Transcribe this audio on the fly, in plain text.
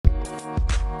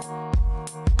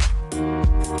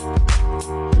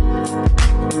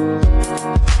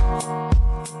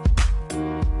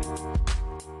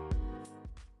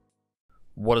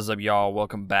What is up, y'all?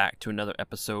 Welcome back to another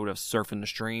episode of Surfing the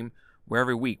Stream, where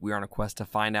every week we are on a quest to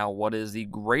find out what is the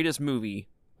greatest movie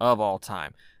of all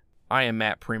time. I am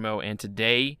Matt Primo, and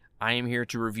today I am here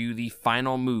to review the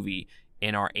final movie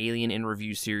in our Alien in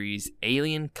Review series,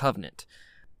 Alien Covenant.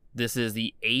 This is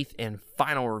the 8th and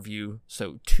final review,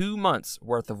 so 2 months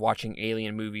worth of watching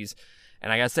Alien movies.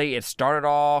 And I gotta say, it started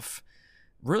off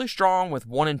really strong with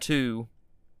 1 and 2.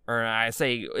 Or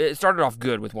it started off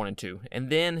good with 1 and 2. And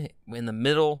then in the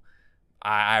middle,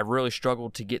 I really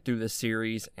struggled to get through this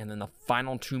series. And then the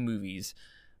final 2 movies,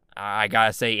 I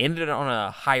gotta say, ended on a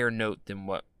higher note than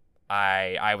what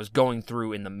I was going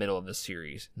through in the middle of the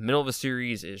series. The middle of the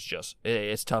series is just,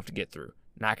 it's tough to get through.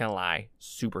 Not gonna lie,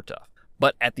 super tough.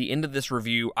 But at the end of this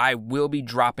review, I will be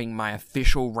dropping my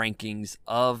official rankings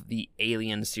of the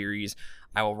Alien series.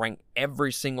 I will rank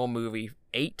every single movie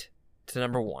 8 to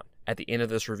number 1 at the end of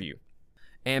this review.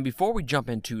 And before we jump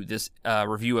into this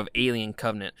review of Alien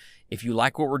Covenant, if you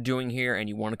like what we're doing here and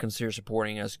you want to consider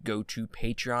supporting us, go to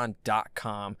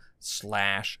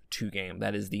patreon.com/2game.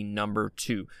 That is the number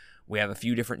 2. We have a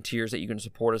few different tiers that you can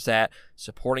support us at.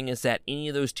 Supporting us at any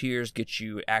of those tiers gets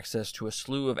you access to a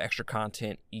slew of extra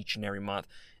content each and every month.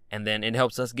 And then it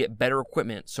helps us get better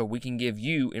equipment so we can give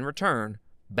you, in return,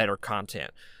 better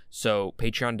content. So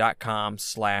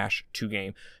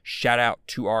patreon.com/2game. Shout out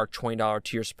to our $20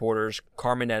 tier supporters,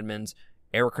 Carmen Edmonds,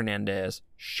 Eric Hernandez,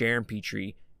 Sharon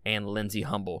Petrie, and Lindsay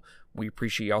Humble. We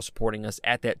appreciate y'all supporting us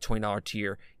at that $20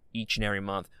 tier each and every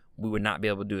month. We would not be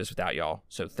able to do this without y'all.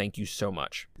 So thank you so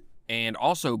much. And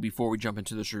also, before we jump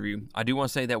into this review, I do want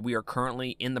to say that we are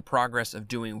currently in the progress of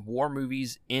doing war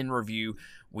movies in review.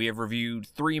 We have reviewed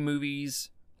 3 movies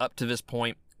up to this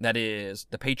point. That is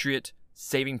The Patriot,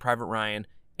 Saving Private Ryan,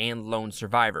 and Lone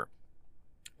Survivor.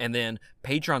 And then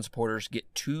Patreon supporters get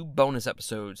 2 bonus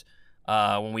episodes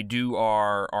when we do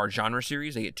our genre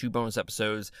series. They get 2 bonus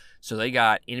episodes. So they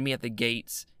got Enemy at the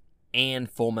Gates and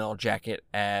Full Metal Jacket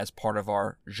as part of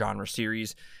our genre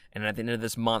series. And at the end of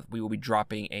this month, we will be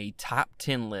dropping a top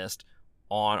 10 list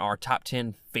on our top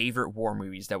 10 favorite war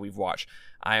movies that we've watched.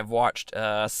 I have watched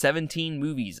 17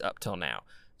 movies up till now.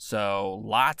 So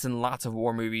lots and lots of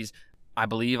war movies. I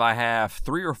believe I have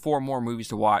 3 or 4 more movies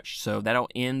to watch, so that'll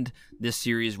end this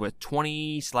series with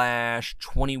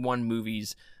 20/21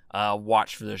 movies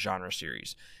watched for the genre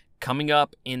series. Coming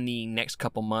up in the next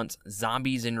couple months,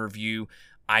 Zombies in Review.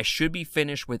 I should be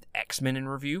finished with X-Men in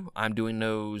Review. I'm doing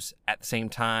those at the same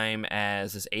time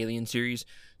as this Alien series,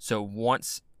 so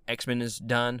once X-Men is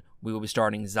done, we will be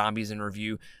starting Zombies in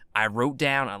Review. I wrote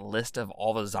down a list of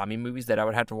all the zombie movies that I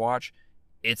would have to watch.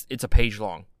 It's a page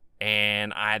long.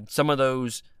 And some of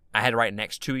those I had to write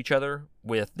next to each other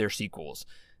with their sequels.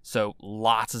 So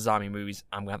lots of zombie movies.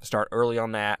 I'm going to have to start early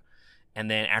on that. And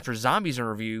then after Zombies in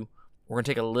Review, we're going to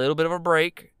take a little bit of a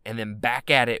break and then back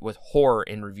at it with Horror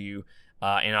in Review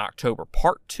in October.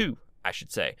 Part 2, I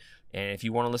should say. And if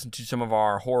you want to listen to some of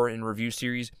our Horror in Review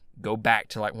series, go back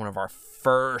to like one of our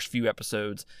first few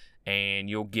episodes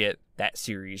and you'll get that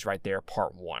series right there,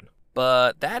 Part 1.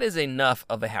 But that is enough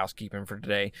of the housekeeping for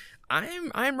today.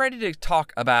 I'm ready to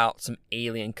talk about some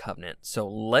Alien Covenant, so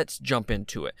let's jump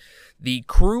into it. The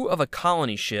crew of a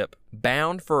colony ship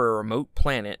bound for a remote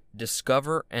planet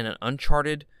discover an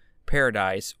uncharted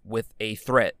paradise with a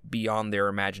threat beyond their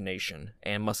imagination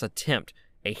and must attempt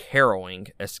a harrowing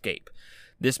escape.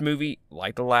 This movie,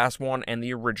 like the last one and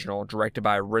the original, directed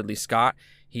by Ridley Scott.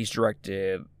 He's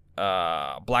directed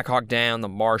Black Hawk Down, The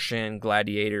Martian,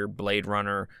 Gladiator, Blade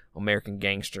Runner, American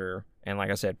Gangster, and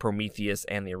like I said, Prometheus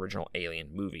and the original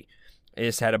Alien movie.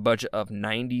 It's had a budget of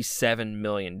 $97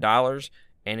 million,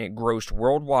 and it grossed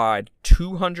worldwide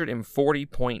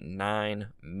 $240.9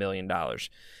 million.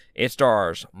 It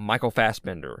stars Michael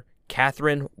Fassbender,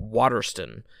 Catherine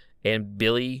Waterston, and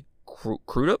Billy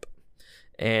Crudup,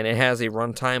 and it has a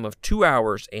runtime of 2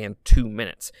 hours and 2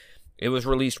 minutes. It was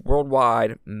released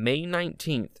worldwide May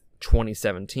 19th,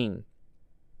 2017.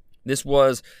 This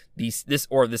is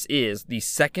the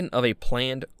second of a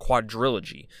planned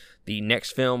quadrilogy. The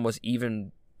next film was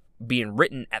even being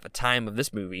written at the time of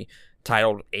this movie,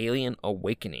 titled Alien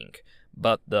Awakening.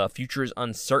 But the future is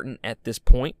uncertain at this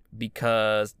point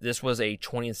because this was a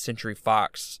 20th Century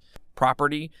Fox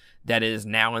property that is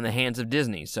now in the hands of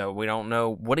Disney. So we don't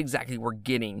know what exactly we're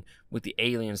getting with the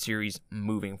Alien series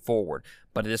moving forward.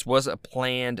 But this was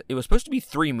it was supposed to be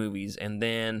 3 movies, and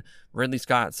then Ridley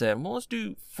Scott said, well, let's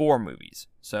do 4 movies.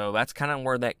 So that's kind of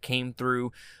where that came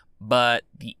through. But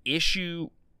the issue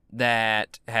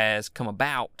that has come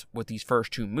about with these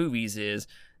first 2 movies is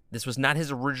this was not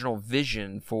his original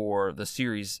vision for the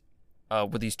series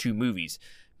with these 2 movies,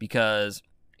 because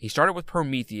he started with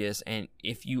Prometheus, and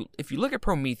if you look at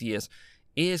Prometheus,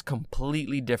 is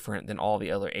completely different than all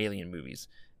the other Alien movies.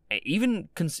 Even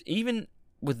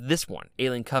with this one,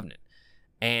 Alien Covenant.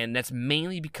 And that's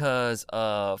mainly because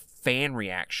of fan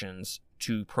reactions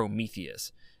to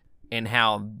Prometheus and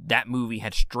how that movie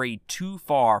had strayed too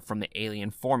far from the Alien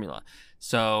formula.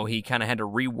 So he kind of had to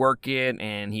rework it,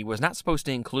 and he was not supposed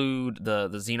to include the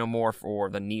xenomorph or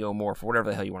the neomorph, or whatever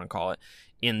the hell you want to call it,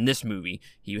 in this movie.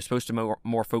 He was supposed to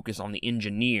more focus on the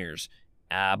engineers,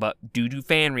 but due to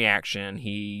fan reaction,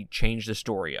 he changed the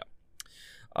story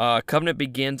up. Covenant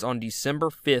begins on December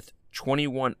 5th,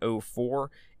 2104,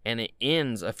 and it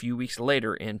ends a few weeks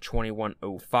later in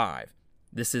 2105.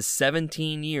 This is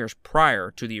 17 years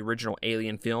prior to the original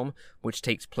Alien film, which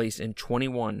takes place in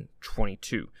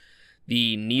 2122.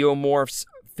 The neomorph's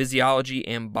physiology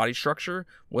and body structure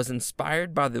was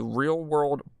inspired by the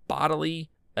real-world bodily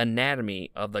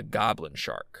anatomy of the goblin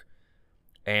shark.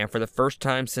 And for the first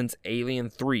time since Alien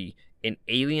 3, an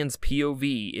alien's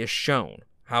POV is shown.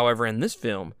 However, in this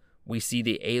film, we see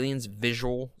the alien's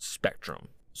visual spectrum.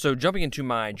 So jumping into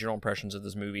my general impressions of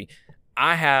this movie,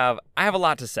 I have a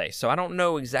lot to say, so I don't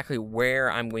know exactly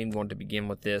where I'm even going to begin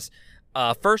with this.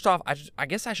 First off, I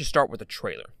guess I should start with the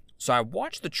trailer. So I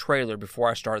watched the trailer before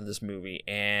I started this movie,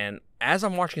 and as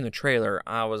I'm watching the trailer,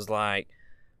 I was like,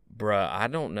 bruh, I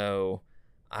don't know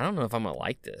if I'm gonna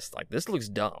like this. Like, this looks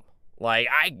dumb. Like,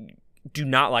 I do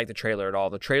not like the trailer at all.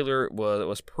 The trailer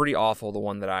was pretty awful, the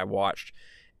one that I watched.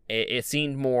 It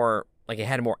seemed more like it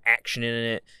had more action in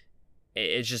it.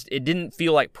 It didn't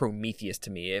feel like Prometheus to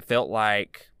me. It felt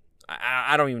like,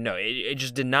 I don't even know. It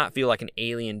just did not feel like an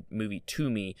Alien movie to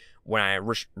me when I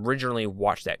originally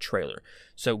watched that trailer.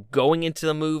 So going into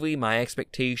the movie, my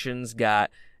expectations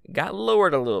got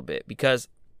lowered a little bit, because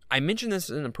I mentioned this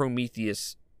in the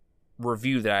Prometheus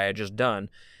review that I had just done.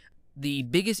 The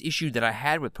biggest issue that I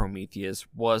had with Prometheus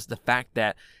was the fact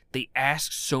that they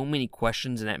ask so many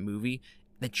questions in that movie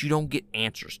that you don't get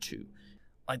answers to.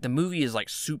 Like, the movie is like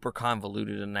super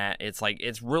convoluted in that it's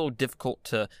real difficult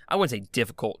to, I wouldn't say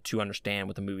difficult to understand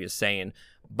what the movie is saying,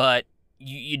 but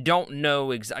you don't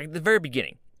know exactly. At the very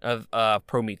beginning of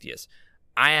Prometheus,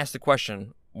 I asked the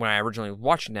question when I originally was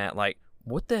watching that, like,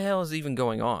 what the hell is even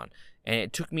going on? And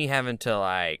it took me having to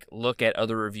like look at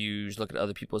other reviews, look at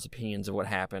other people's opinions of what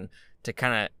happened to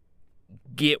kind of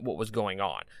get what was going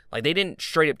on. Like, they didn't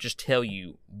straight up just tell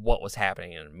you what was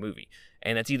happening in the movie.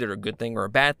 And that's either a good thing or a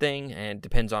bad thing, and it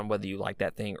depends on whether you like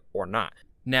that thing or not.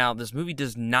 Now, this movie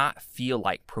does not feel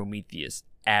like Prometheus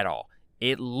at all.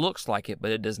 It looks like it,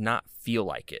 but it does not feel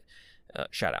like it.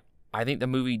 Shout out. I think the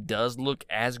movie does look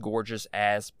as gorgeous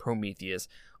as Prometheus,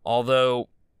 although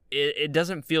it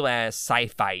doesn't feel as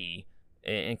sci-fi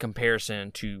in comparison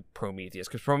to Prometheus.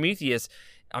 Because Prometheus,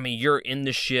 I mean, you're in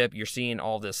the ship, you're seeing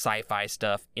all this sci-fi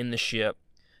stuff in the ship,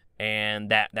 and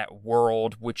that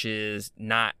world, which is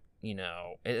not,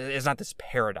 it's not this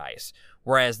paradise.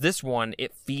 Whereas this one,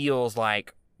 it feels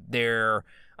like they're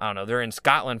in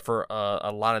Scotland for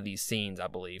a lot of these scenes, I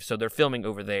believe. So they're filming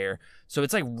over there. So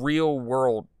it's like real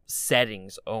world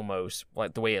settings almost,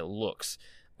 like the way it looks.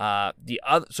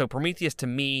 So Prometheus to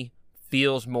me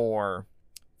feels more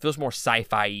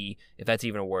sci-fi-y, if that's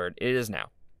even a word. It is now.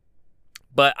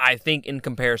 But I think in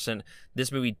comparison,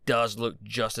 this movie does look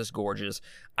just as gorgeous.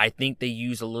 I think they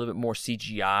use a little bit more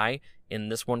CGI in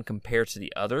this one compared to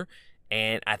the other.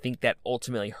 And I think that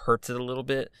ultimately hurts it a little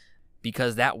bit,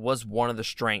 because that was one of the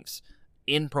strengths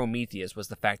in Prometheus, was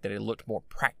the fact that it looked more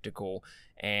practical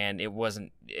and it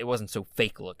wasn't so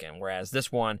fake looking. Whereas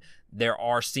this one, there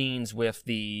are scenes with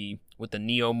the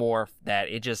neomorph that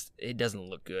it doesn't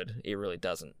look good. It really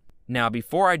doesn't. Now,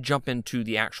 before I jump into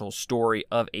the actual story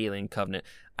of Alien Covenant,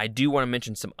 I do want to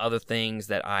mention some other things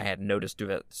that I had noticed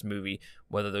throughout this movie,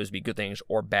 whether those be good things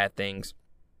or bad things.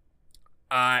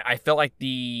 I felt like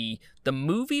the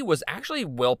movie was actually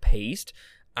well paced.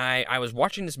 I was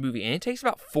watching this movie, and it takes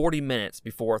about 40 minutes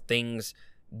before things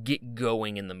get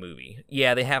going in the movie.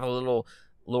 Yeah, they have a little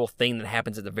thing that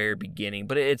happens at the very beginning,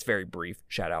 but it's very brief.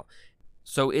 Shout out.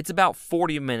 So it's about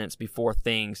 40 minutes before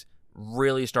things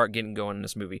really start getting going in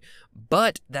this movie.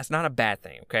 But that's not a bad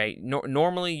thing, okay?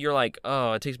 Normally you're like,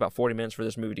 oh, it takes about 40 minutes for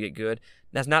this movie to get good.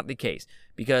 That's not the case,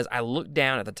 because I looked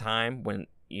down at the time when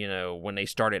they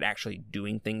started actually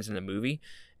doing things in the movie,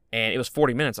 and it was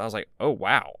 40 minutes. I was like, oh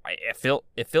wow, it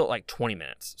felt like 20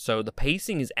 minutes. So the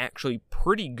pacing is actually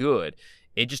pretty good.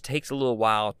 It just takes a little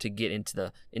while to get into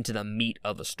the meat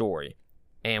of the story.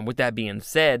 And with that being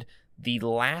said, the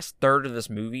last third of this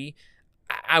movie,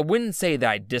 I wouldn't say that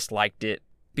I disliked it,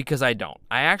 because I don't.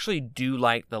 I actually do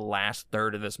like the last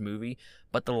third of this movie,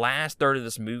 but the last third of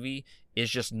this movie is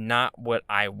just not what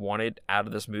I wanted out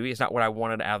of this movie. It's not what I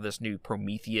wanted out of this new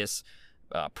Prometheus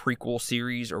prequel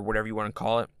series or whatever you want to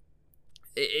call it.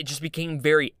 It just became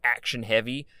very action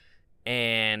heavy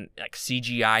and like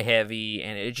CGI heavy,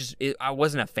 and I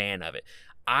wasn't a fan of it.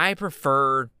 I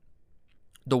preferred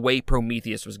the way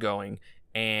Prometheus was going,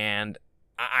 and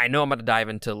I know I'm about to dive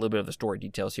into a little bit of the story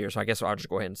details here, so I guess I'll just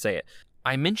go ahead and say it.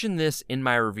 I mentioned this in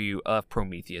my review of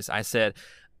Prometheus. I said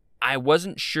I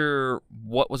wasn't sure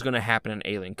what was going to happen in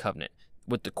Alien Covenant.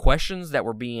 With the questions that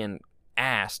were being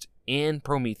asked in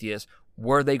Prometheus,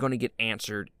 were they going to get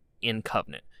answered in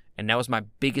Covenant? And that was my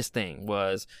biggest thing,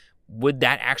 was would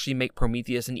that actually make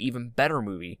Prometheus an even better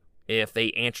movie if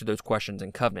they answered those questions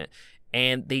in Covenant?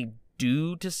 And they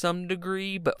do to some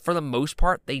degree, but for the most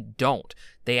part, they don't.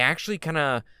 They actually kind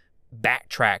of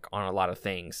backtrack on a lot of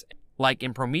things. Like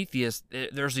in Prometheus,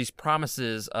 there's these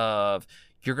promises of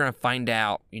you're going to find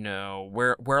out,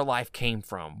 where life came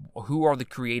from. Who are the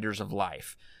creators of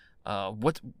life?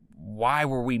 Why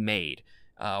were we made?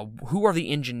 Who are the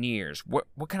engineers? What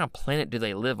kind of planet do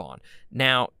they live on?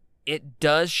 Now, it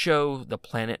does show the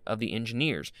planet of the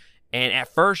engineers. And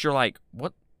at first you're like,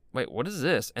 what? Wait, what is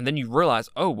this? And then you realize,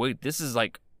 oh, wait, this is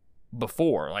like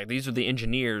before. Like, these are the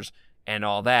engineers and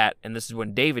all that. And this is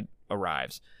when David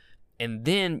arrives. And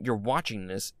then you're watching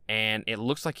this, and it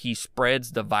looks like he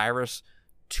spreads the virus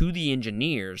to the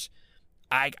engineers.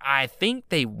 I think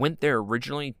they went there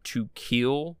originally to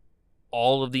kill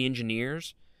all of the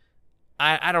engineers.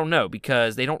 I don't know,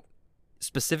 because they don't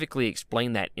specifically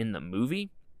explain that in the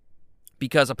movie.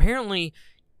 Because apparently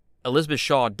Elizabeth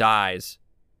Shaw dies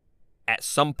at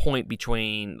some point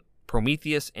between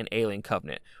Prometheus and Alien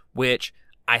Covenant, which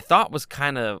I thought was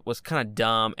kind of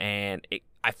dumb, and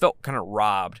I felt kind of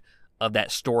robbed of that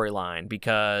storyline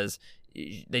because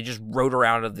they just wrote her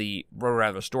out of the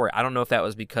story. I don't know if that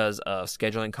was because of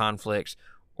scheduling conflicts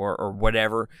or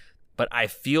whatever, but I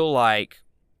feel like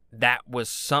that was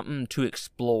something to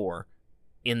explore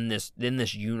in this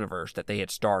universe that they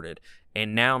had started,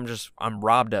 and now I'm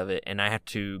robbed of it, and I have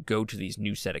to go to these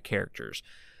new set of characters.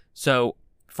 So,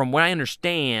 from what I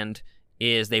understand,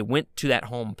 is they went to that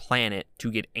home planet to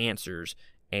get answers,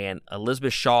 and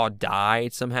Elizabeth Shaw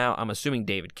died somehow. I'm assuming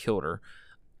David killed her.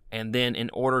 And then in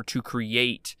order to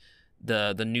create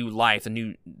the new life, the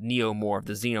new neomorph,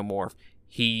 the xenomorph,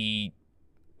 he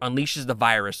unleashes the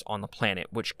virus on the planet,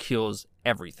 which kills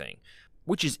everything.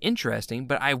 Which is interesting,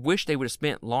 but I wish they would have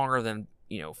spent longer than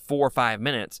 4 or 5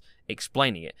 minutes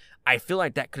explaining it. I feel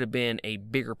like that could have been a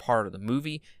bigger part of the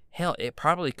movie. Hell, it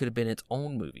probably could have been its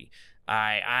own movie.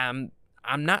 I'm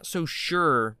not so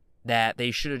sure that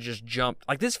they should have just jumped.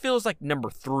 Like, this feels like number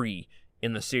 3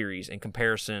 in the series in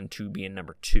comparison to being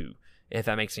number 2, if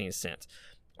that makes any sense.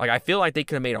 Like, I feel like they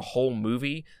could have made a whole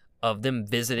movie of them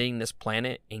visiting this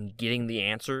planet and getting the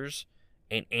answers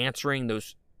and answering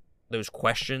those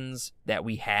questions that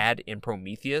we had in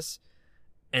Prometheus.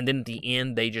 And then at the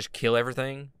end, they just kill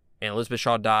everything, and Elizabeth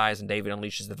Shaw dies, and David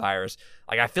unleashes the virus.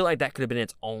 Like, I feel like that could have been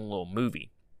its own little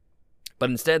movie. But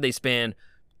instead, they spend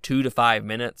 2 to 5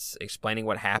 minutes explaining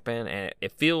what happened, and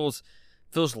it feels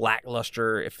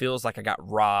lackluster. It feels like I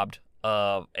got robbed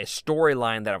of a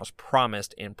storyline that I was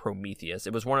promised in Prometheus.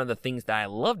 It was one of the things that I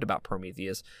loved about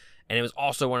Prometheus, and it was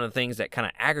also one of the things that kind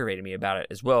of aggravated me about it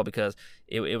as well, because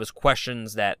it was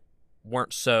questions that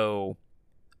weren't so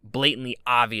blatantly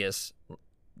obvious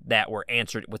that were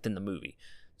answered within the movie.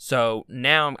 So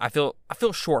now I feel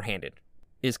shorthanded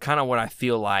is kind of what I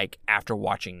feel like after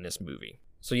watching this movie.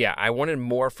 So yeah, I wanted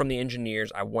more from the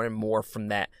engineers. I wanted more from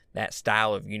that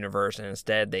style of universe, and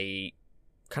instead they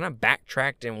kind of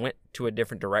backtracked and went to a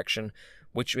different direction,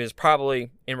 which is probably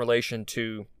in relation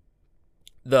to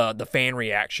the fan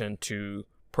reaction to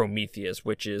Prometheus,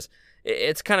 which is,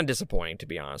 it's kind of disappointing, to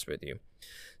be honest with you.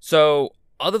 So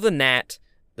other than that,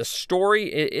 the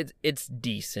story, it's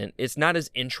decent. It's not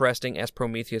as interesting as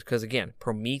Prometheus, because again,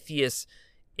 Prometheus,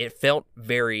 it felt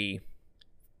very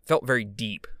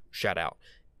deep. Shout out.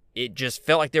 It just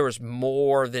felt like there was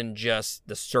more than just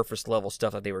the surface level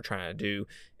stuff that they were trying to do.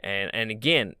 And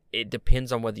again, it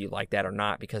depends on whether you like that or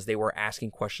not, because they were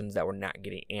asking questions that we're not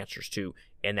getting answers to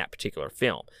in that particular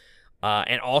film.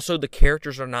 And also the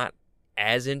characters are not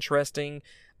as interesting.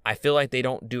 I feel like they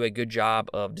don't do a good job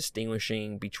of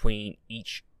distinguishing between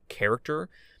each character.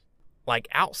 Like,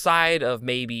 outside of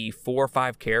maybe 4 or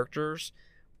 5 characters,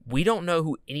 we don't know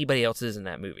who anybody else is in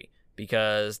that movie,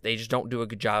 because they just don't do a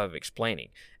good job of explaining.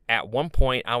 At one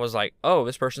point, I was like, oh,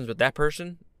 this person's with that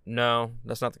person? No,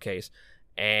 that's not the case.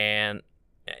 And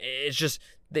it's just,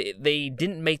 they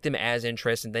didn't make them as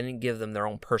interesting. They didn't give them their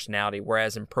own personality.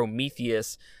 Whereas in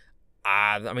Prometheus,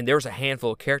 I mean, there was a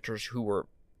handful of characters who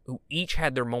each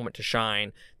had their moment to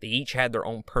shine. They each had their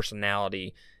own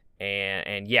personality.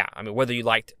 And yeah, I mean, whether you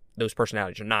liked those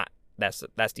personalities or not. That's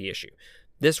the issue.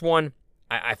 This one,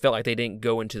 I felt like they didn't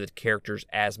go into the characters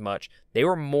as much. They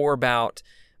were more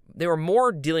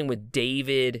dealing with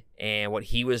David and what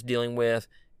he was dealing with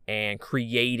and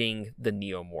creating the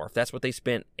Neomorph. That's what they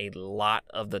spent a lot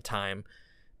of the time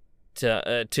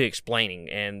to explaining,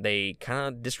 and they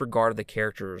kind of disregarded the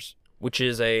characters, which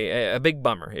is a big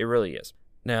bummer. It really is.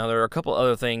 Now, there are a couple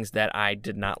other things that I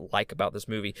did not like about this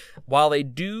movie. While they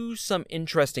do some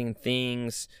interesting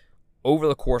things over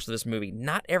the course of this movie,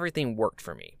 not everything worked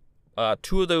for me.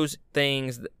 Two of those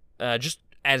things, just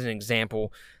as an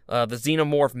example, the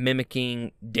Xenomorph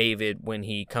mimicking David when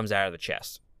he comes out of the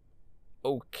chest.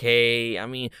 Okay, I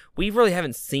mean, we really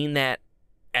haven't seen that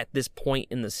at this point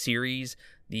in the series.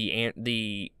 The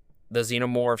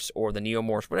Xenomorphs or the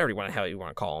Neomorphs, whatever you want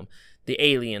to call them, the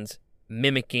aliens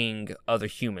mimicking other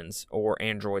humans or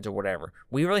androids or whatever.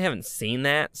 We really haven't seen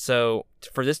that. So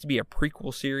for this to be a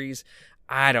prequel series,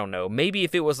 I don't know. Maybe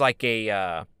if it was like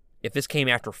if this came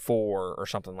after 4 or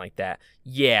something like that,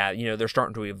 yeah, they're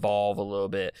starting to evolve a little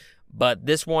bit. But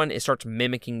this one, it starts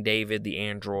mimicking David, the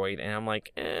android, and I'm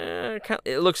like,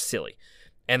 it looks silly.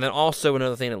 And then also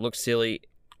another thing that looks silly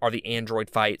are the android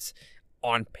fights.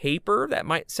 On paper, that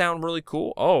might sound really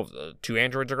cool. Oh, the 2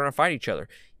 androids are going to fight each other.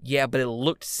 Yeah, but it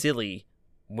looked silly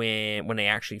when they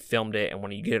actually filmed it, and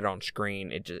when you get it on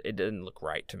screen, it didn't look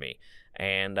right to me.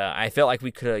 And I felt like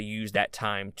we could have used that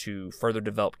time to further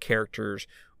develop characters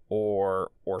or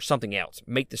something else,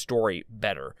 make the story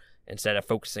better instead of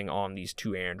focusing on these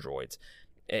 2 androids.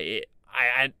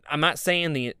 I'm not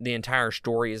saying the entire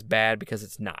story is bad, because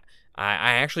it's not.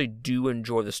 I actually do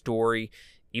enjoy the story,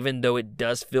 even though it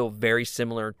does feel very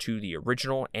similar to the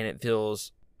original, and it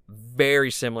feels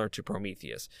very similar to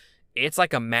Prometheus. It's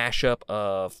like a mashup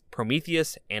of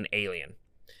Prometheus and Alien.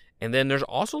 And then there's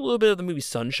also a little bit of the movie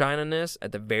Sunshine in this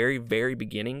at the very, very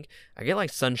beginning. I get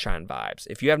like Sunshine vibes.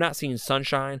 If you have not seen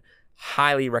Sunshine,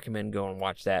 highly recommend go and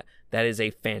watch that. That is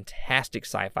a fantastic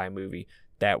sci-fi movie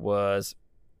that was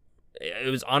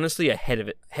honestly ahead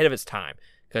of its time,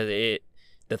 because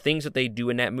the things that they do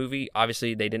in that movie,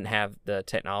 obviously they didn't have the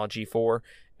technology for,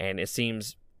 and it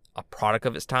seems a product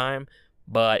of its time.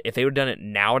 But if they would have done it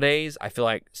nowadays, I feel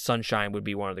like Sunshine would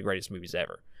be one of the greatest movies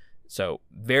ever. So,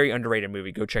 very underrated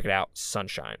movie. Go check it out,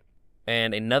 Sunshine.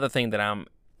 And another thing that I'm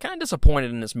kind of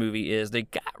disappointed in this movie is they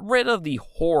got rid of the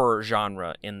horror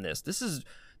genre in this. This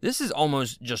is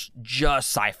almost just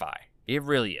sci-fi. It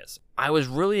really is. I was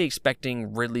really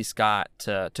expecting Ridley Scott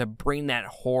to bring that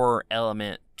horror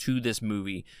element to this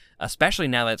movie, especially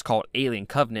now that it's called Alien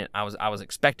Covenant. I was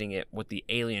expecting it with the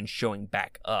aliens showing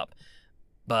back up.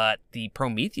 But the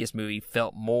Prometheus movie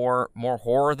felt more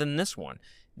horror than this one.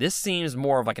 This seems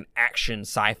more of like an action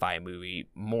sci-fi movie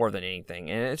more than anything.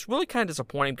 And it's really kind of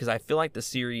disappointing, because I feel like the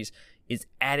series is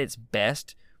at its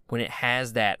best when it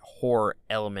has that horror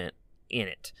element in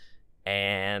it.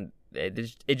 And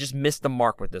it just missed the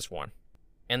mark with this one.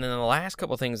 And then the last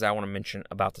couple of things I want to mention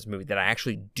about this movie that I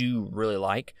actually do really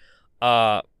like,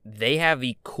 they have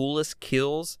the coolest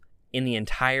kills in the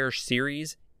entire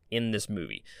series in this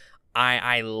movie.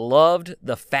 I loved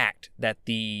the fact that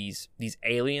these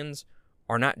aliens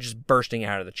are not just bursting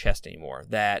out of the chest anymore.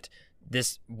 That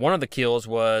one of the kills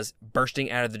was bursting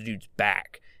out of the dude's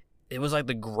back. It was like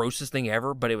the grossest thing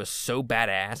ever, but it was so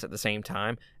badass at the same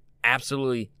time.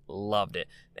 Absolutely loved it.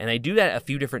 And they do that a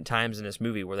few different times in this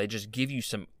movie, where they just give you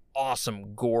some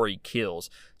awesome gory kills.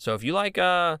 So if you like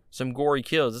some gory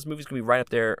kills, this movie's gonna be right up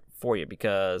there for you,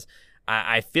 because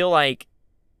I feel like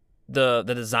the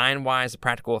design wise, the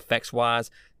practical effects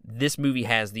wise, this movie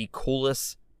has the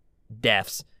coolest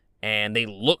deaths, and they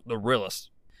look the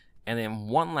realest. And then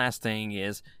one last thing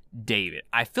is David.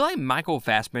 I feel like Michael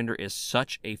Fassbender is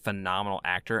such a phenomenal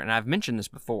actor, and I've mentioned this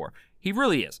before. He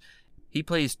really is. He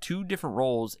plays 2 different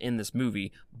roles in this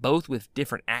movie, both with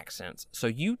different accents. So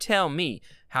you tell me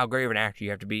how great of an actor you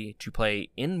have to be to play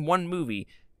in one movie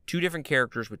 2 different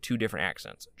characters with 2 different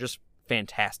accents. Just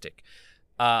fantastic.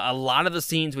 A lot of the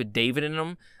scenes with David in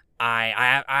them,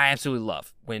 I absolutely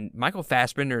love. When Michael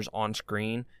Fassbender is on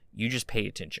screen, you just pay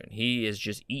attention. He is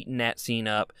just eating that scene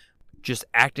up, just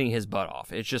acting his butt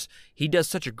off. It's just, he does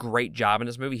such a great job in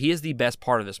this movie. He is the best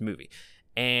part of this movie.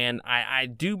 And I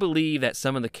do believe that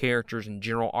some of the characters in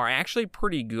general are actually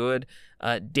pretty good.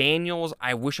 Daniels,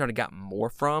 I wish I would have gotten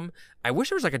more from. I wish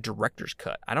there was like a director's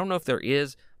cut. I don't know if there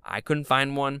is. I couldn't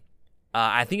find one.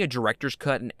 I think a director's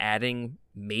cut and adding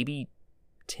maybe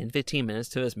 10-15 minutes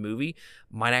to this movie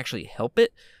might actually help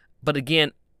it. But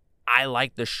again, I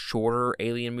like the shorter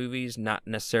Alien movies, not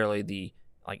necessarily the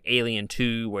like Alien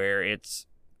 2, where it's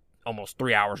almost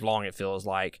 3 hours long, it feels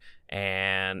like,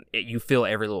 and you feel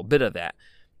every little bit of that.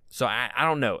 So I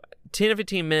don't know. 10 to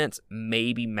 15 minutes,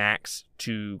 maybe max,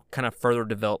 to kind of further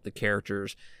develop the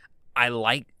characters. I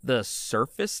like the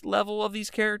surface level of these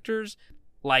characters.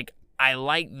 Like, I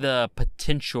like the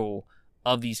potential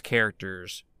of these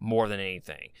characters more than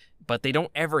anything. But they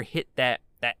don't ever hit that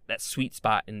sweet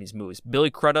spot in these movies.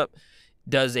 Billy Crudup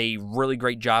does a really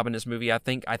great job in this movie, I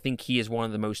think. I think he is one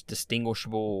of the most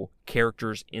distinguishable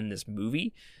characters in this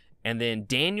movie. And then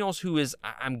Daniels, who is,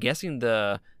 I'm guessing,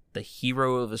 the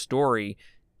hero of the story,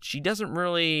 she doesn't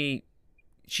really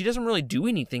do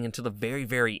anything until the very,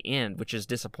 very end, which is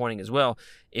disappointing as well.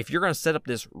 If you're going to set up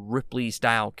this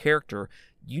Ripley-style character,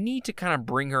 you need to kind of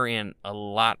bring her in a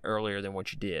lot earlier than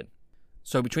what you did.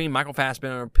 So between Michael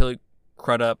Fassbender, Billy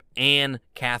Crudup, and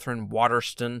Catherine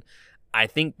Waterston, I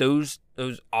think those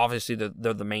obviously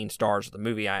they're the main stars of the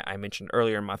movie I mentioned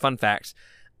earlier in my fun facts.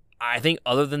 I think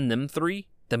other than them three,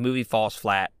 the movie falls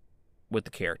flat with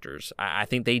the characters. I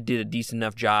think they did a decent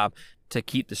enough job to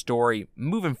keep the story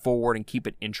moving forward and keep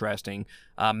it interesting,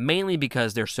 mainly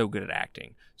because they're so good at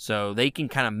acting. So they can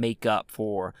kind of make up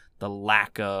for the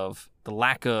lack of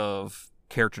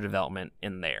character development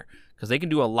in there, because they can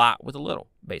do a lot with a little,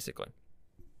 basically.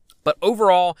 But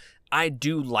overall, I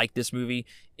do like this movie.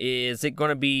 Is it going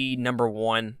to be number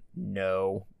one?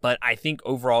 No. But I think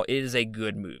overall it is a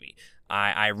good movie.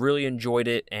 I really enjoyed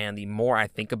it, and the more I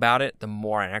think about it, the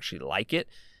more I actually like it.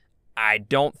 I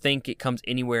don't think it comes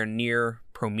anywhere near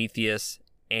Prometheus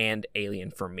and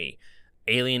Alien for me.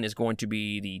 Alien is going to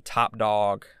be the top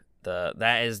dog.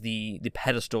 That is the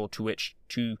pedestal to which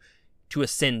to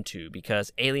ascend to,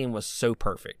 because Alien was so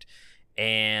perfect.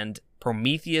 And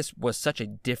Prometheus was such a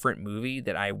different movie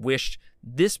that I wished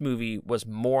this movie was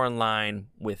more in line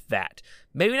with that.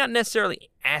 Maybe not necessarily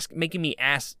making me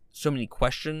ask so many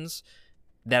questions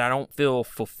that I don't feel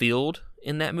fulfilled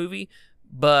in that movie,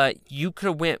 but you could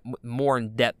have went more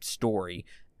in-depth story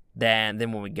than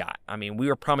what we got. I mean, we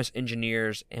were promised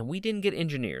engineers, and we didn't get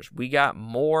engineers. We got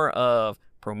more of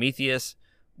Prometheus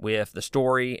with the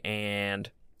story and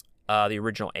the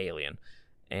original Alien.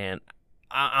 And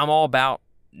I'm all about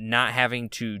not having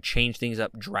to change things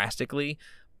up drastically,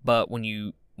 but when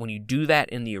you do that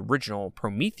in the original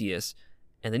Prometheus,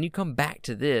 and then you come back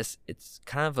to this, it's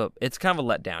kind of a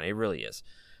letdown. It really is.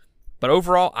 But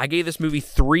overall, I gave this movie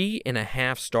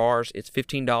 3.5 stars. It's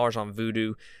 $15 on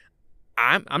Vudu.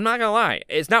 I'm not gonna lie,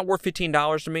 it's not worth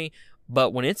 $15 to me.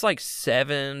 But when it's like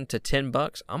 $7 to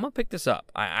 $10, I'm gonna pick this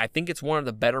up. I think it's one of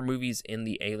the better movies in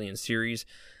the Alien series.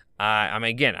 I mean,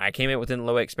 again, I came in within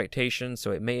low expectations,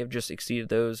 so it may have just exceeded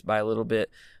those by a little bit.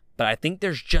 But I think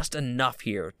there's just enough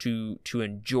here to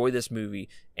enjoy this movie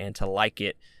and to like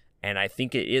it. And I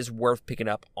think it is worth picking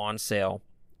up on sale.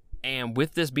 And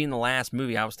with this being the last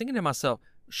movie, I was thinking to myself,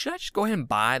 should I just go ahead and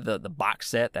buy the box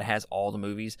set that has all the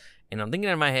movies? And I'm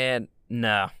thinking in my head,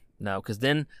 no, because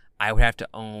then I would have to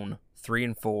own 3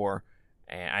 and 4,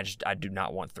 and I do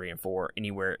not want 3 and 4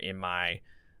 anywhere in my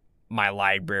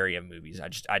library of movies.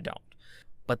 I don't.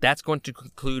 But that's going to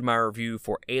conclude my review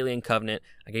for Alien Covenant.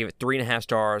 I gave it 3.5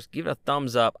 stars. Give it a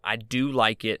thumbs up. I do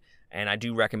like it, and I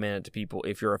do recommend it to people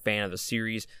if you're a fan of the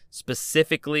series,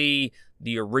 specifically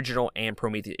the original and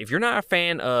Prometheus. If you're not a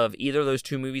fan of either of those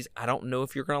two movies, I don't know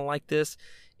if you're going to like this.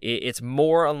 It's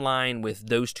more in line with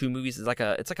those two movies. It's like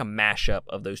a mashup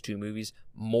of those two movies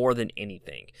more than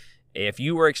anything. If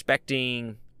you were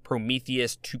expecting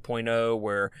Prometheus 2.0,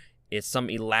 where it's some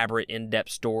elaborate in-depth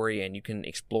story and you can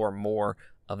explore more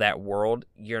of that world,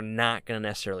 you're not going to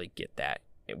necessarily get that,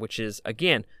 which is,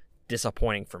 again,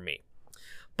 disappointing for me.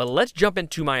 But let's jump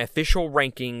into my official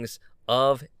rankings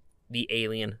of the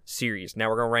Alien series. Now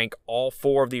we're going to rank all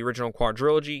 4 of the original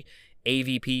quadrilogy,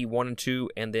 AVP 1 and 2,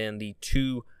 and then the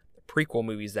 2 prequel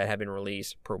movies that have been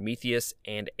released, Prometheus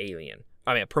and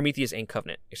Prometheus and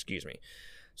Covenant, excuse me.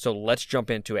 So let's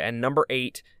jump into it. At number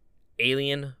 8,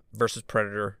 Alien versus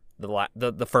Predator,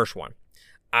 the first one.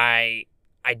 I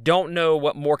don't know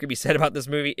what more could be said about this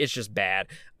movie. It's just bad.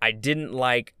 I didn't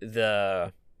like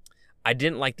the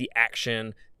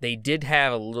action. They did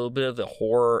have a little bit of the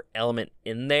horror element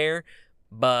in there,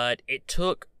 but it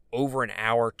took over an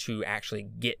hour to actually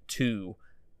get to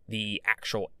the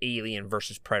actual Alien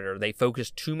versus Predator. They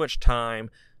focused too much time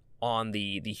on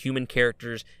the human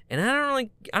characters, and I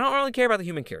don't really care about the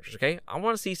human characters, okay? I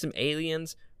want to see some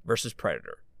aliens versus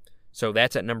Predator. So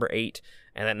that's at number 8.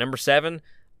 And at number 7,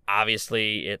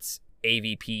 obviously it's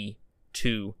AVP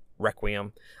 2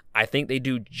 Requiem. I think they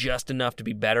do just enough to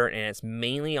be better, and it's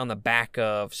mainly on the back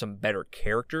of some better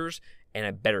characters and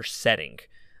a better setting,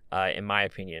 in my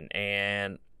opinion.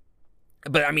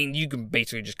 But I mean, you can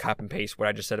basically just copy and paste what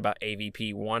I just said about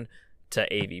AVP 1 to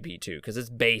AVP 2, because it's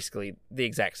basically the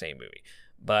exact same movie.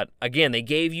 But again, they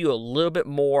gave you a little bit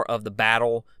more of the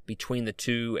battle between the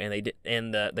two,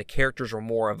 and the characters were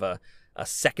more of a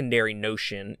secondary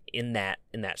notion in that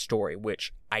story,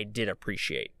 which I did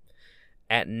appreciate.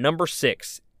 At number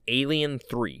 6, Alien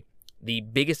 3. The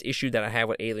biggest issue that I have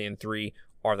with Alien 3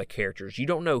 are the characters. You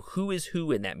don't know who is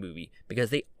who in that movie because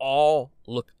they all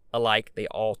look alike. They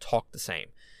all talk the same.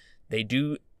 They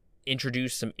do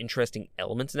introduce some interesting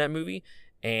elements in that movie,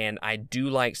 and I do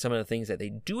like some of the things that they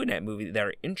do in that movie that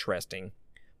are interesting,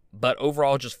 but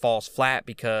overall it just falls flat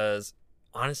because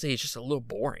honestly it's just a little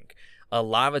boring. A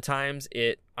lot of the times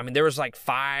there was like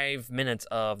 5 minutes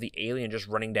of the alien just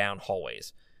running down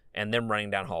hallways and them running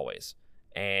down hallways,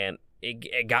 and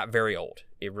it got very old.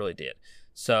 It really did.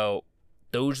 So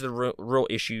those are the real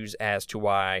issues as to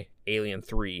why Alien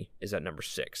 3 is at number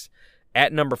 6.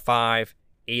 At number 5,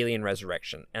 Alien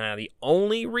Resurrection. And the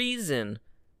only reason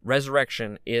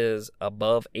Resurrection is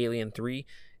above Alien 3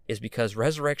 is because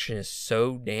Resurrection is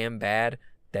so damn bad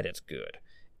that it's good.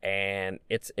 And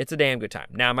it's a damn good time.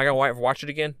 Now, am I going to watch it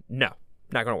again? No,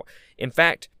 not going to. In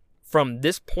fact, from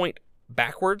this point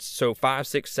backwards, so 5,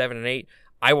 6, 7, and 8,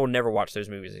 I will never watch those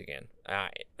movies again. I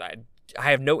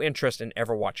have no interest in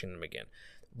ever watching them again.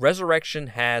 Resurrection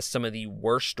has some of the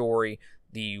worst story,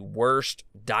 the worst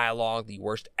dialogue, the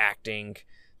worst acting,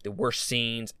 the worst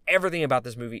scenes. Everything about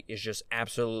this movie is just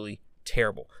absolutely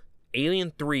terrible.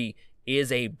 Alien 3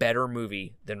 is a better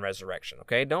movie than Resurrection,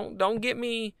 okay? Don't get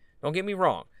me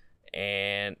wrong.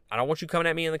 And I don't want you coming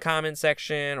at me in the comment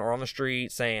section or on the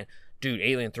street saying, dude,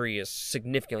 Alien 3 is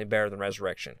significantly better than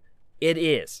Resurrection. It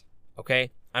is,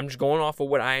 okay? I'm just going off of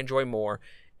what I enjoy more.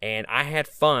 And I had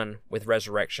fun with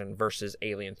Resurrection versus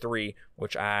Alien 3,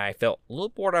 which I felt a little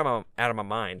bored out of my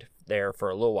mind there for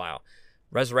a little while.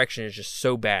 Resurrection is just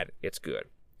so bad, it's good.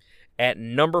 At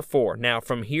number 4, now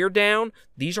from here down,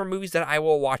 these are movies that I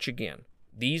will watch again.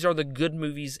 These are the good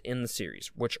movies in the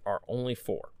series, which are only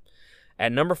 4.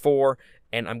 At number 4,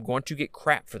 and I'm going to get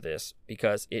crap for this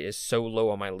because it is so low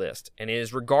on my list, and it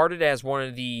is regarded as one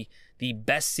of the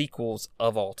best sequels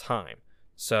of all time.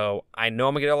 So I know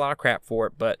I'm going to get a lot of crap for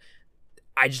it, but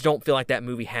I just don't feel like that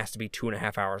movie has to be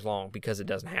 2.5 hours long because it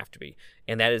doesn't have to be.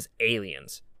 And that is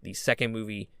Aliens, the second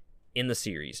movie in the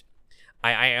series.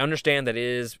 I understand that it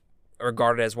is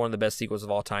regarded as one of the best sequels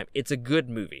of all time. It's a good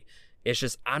movie. It's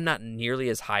just I'm not nearly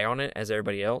as high on it as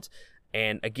everybody else.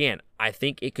 And again, I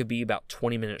think it could be about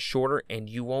 20 minutes shorter, and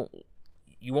you won't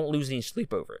lose any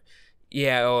sleep over it.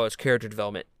 Yeah, it's character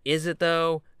development. Is it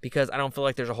though? Because I don't feel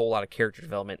like there's a whole lot of character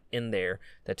development in there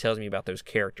that tells me about those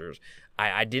characters.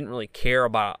 I didn't really care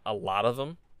about a lot of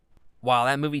them. While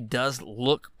that movie does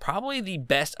look probably the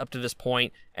best up to this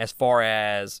point as far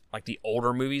as like the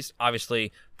older movies,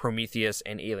 obviously Prometheus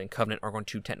and Alien Covenant are going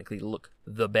to technically look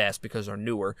the best because they're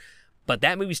newer. But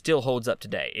that movie still holds up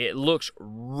today. It looks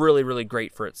really, really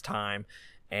great for its time.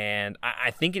 And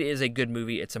I think it is a good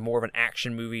movie. It's more of an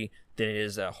action movie than it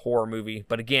is a horror movie.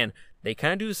 But again, they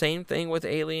kind of do the same thing with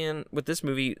this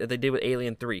movie that they did with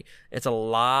Alien 3. It's a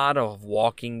lot of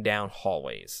walking down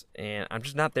hallways. And I'm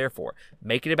just not there for it.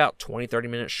 Make it about 20, 30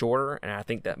 minutes shorter, and I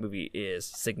think that movie is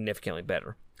significantly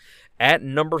better. At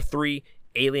number 3,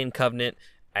 Alien Covenant.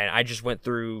 And I just went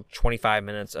through 25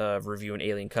 minutes of reviewing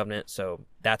Alien Covenant, so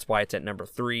that's why it's at number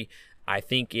 3. I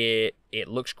think it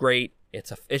looks great.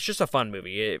 It's just a fun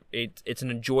movie. It's an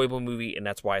enjoyable movie, and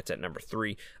that's why it's at number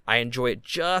 3. I enjoy it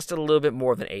just a little bit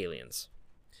more than Aliens.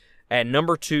 At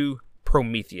number 2,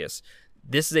 Prometheus.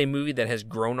 This is a movie that has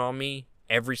grown on me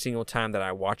every single time that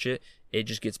I watch it. It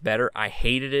just gets better. I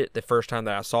hated it the first time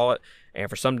that I saw it, and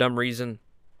for some dumb reason,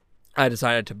 I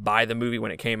decided to buy the movie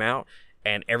when it came out.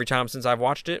 And every time since I've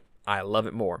watched it, I love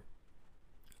it more.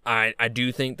 I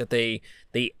do think that they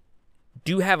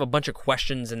do have a bunch of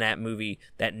questions in that movie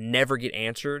that never get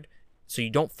answered. So you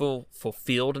don't feel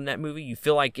fulfilled in that movie. You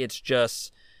feel like it's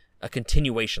just a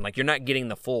continuation. Like you're not getting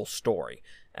the full story.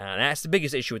 And that's the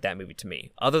biggest issue with that movie to me.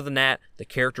 Other than that, the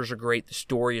characters are great. The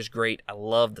story is great. I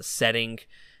love the setting.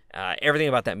 Everything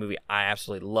about that movie I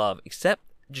absolutely love. Except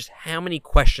just how many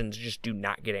questions just do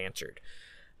not get answered.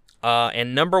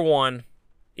 And number 1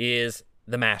 is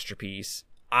the masterpiece.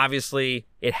 Obviously,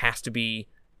 it has to be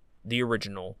the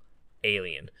original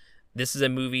Alien. This is a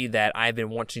movie that I've been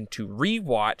wanting to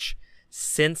rewatch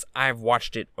since I've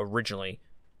watched it originally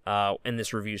in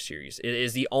this review series. It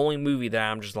is the only movie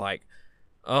that I'm just like,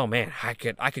 oh man, I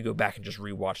could go back and just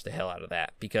rewatch the hell out of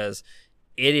that because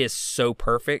it is so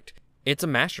perfect. It's a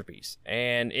masterpiece,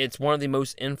 and it's one of the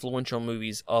most influential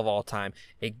movies of all time.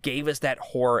 It gave us that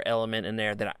horror element in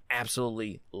there that I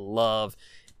absolutely love.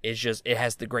 It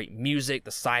has the great music, the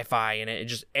sci-fi in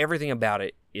it. Everything about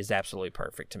it is absolutely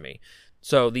perfect to me.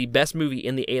 So the best movie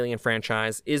in the Alien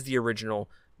franchise is the original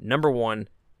number 1,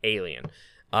 Alien.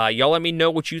 Y'all let me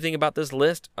know what you think about this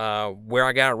list, where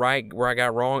I got it right, where I got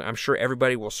it wrong. I'm sure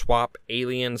everybody will swap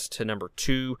Aliens to number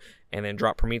 2 and then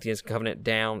drop Prometheus and Covenant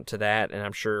down to that, and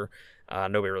I'm sure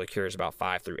nobody really cares about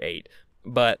 5 through 8.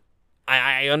 But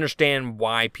I understand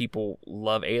why people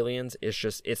love Aliens. It's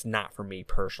just, it's not for me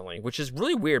personally, which is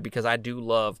really weird because I do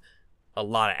love a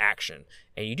lot of action.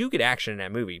 And you do get action in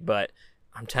that movie, but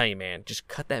I'm telling you, man, just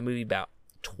cut that movie about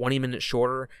 20 minutes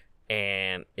shorter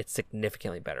and it's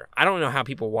significantly better. I don't know how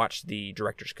people watch the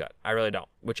director's cut. I really don't,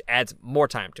 which adds more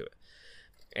time to it.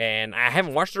 And I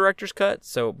haven't watched the director's cut,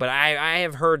 but I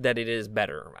have heard that it is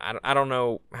better. I don't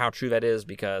know how true that is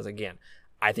because, again,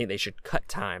 I think they should cut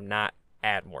time, not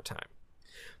add more time.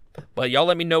 But y'all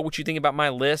let me know what you think about my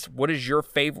list. What is your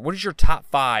favorite? What is your top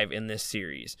 5 in this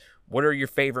series? What are your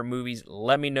favorite movies?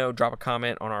 Let me know. Drop a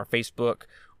comment on our Facebook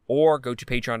or go to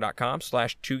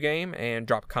patreon.com/2game and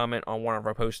drop a comment on one of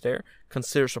our posts there.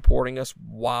 Consider supporting us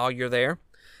while you're there.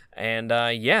 And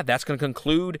yeah, that's going to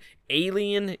conclude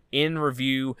Alien in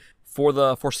Review. For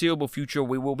the foreseeable future,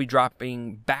 we will be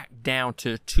dropping back down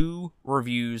to 2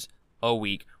 reviews a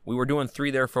week. We were doing 3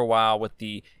 there for a while with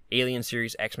the Alien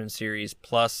series, X-Men series,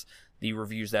 plus the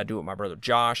reviews that I do with my brother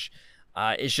Josh.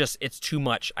 It's too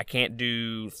much. I can't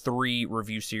do 3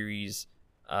 review series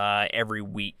every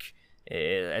week.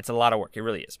 It's a lot of work. It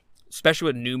really is. Especially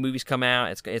when new movies come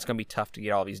out, it's going to be tough to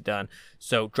get all these done.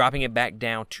 So dropping it back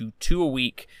down to 2 a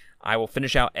week. I will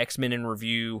finish out X-Men in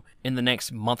Review in the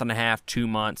next month and a half, 2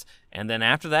 months. And then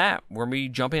after that, we're going to be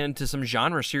jumping into some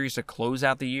genre series to close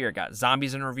out the year. Got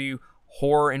Zombies in Review,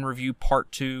 Horror in Review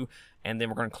Part 2, and then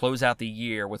we're going to close out the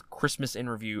year with Christmas in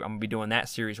Review. I'm going to be doing that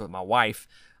series with my wife.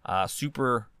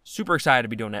 Super excited to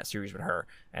be doing that series with her,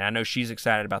 and I know she's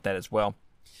excited about that as well.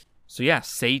 So yeah,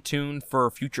 stay tuned for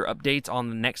future updates on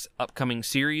the next upcoming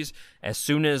series. As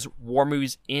soon as War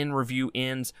Movies in Review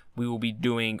ends, we will be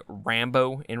doing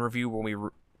Rambo in Review. We'll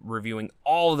be reviewing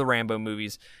all of the Rambo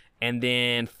movies, and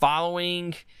then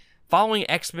following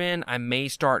X-Men, I may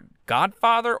start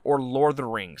Godfather or Lord of the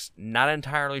Rings. Not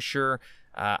entirely sure.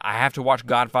 I have to watch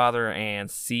Godfather and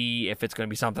see if it's going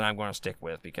to be something I'm going to stick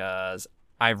with, because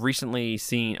I've recently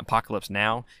seen Apocalypse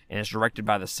Now, and it's directed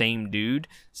by the same dude.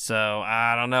 So,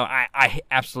 I don't know. I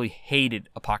absolutely hated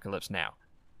Apocalypse Now.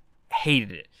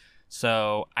 Hated it.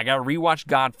 So, I got to rewatch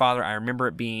Godfather. I remember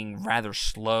it being rather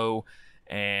slow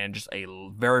and just a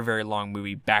very, very long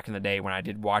movie back in the day when I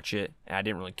did watch it, and I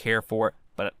didn't really care for it.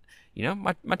 But, you know,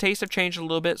 my tastes have changed a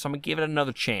little bit, so I'm going to give it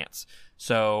another chance.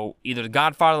 So, either The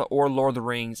Godfather or Lord of the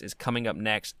Rings is coming up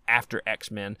next after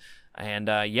X-Men. And,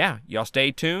 yeah, y'all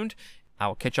stay tuned. I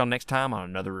will catch y'all next time on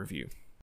another review.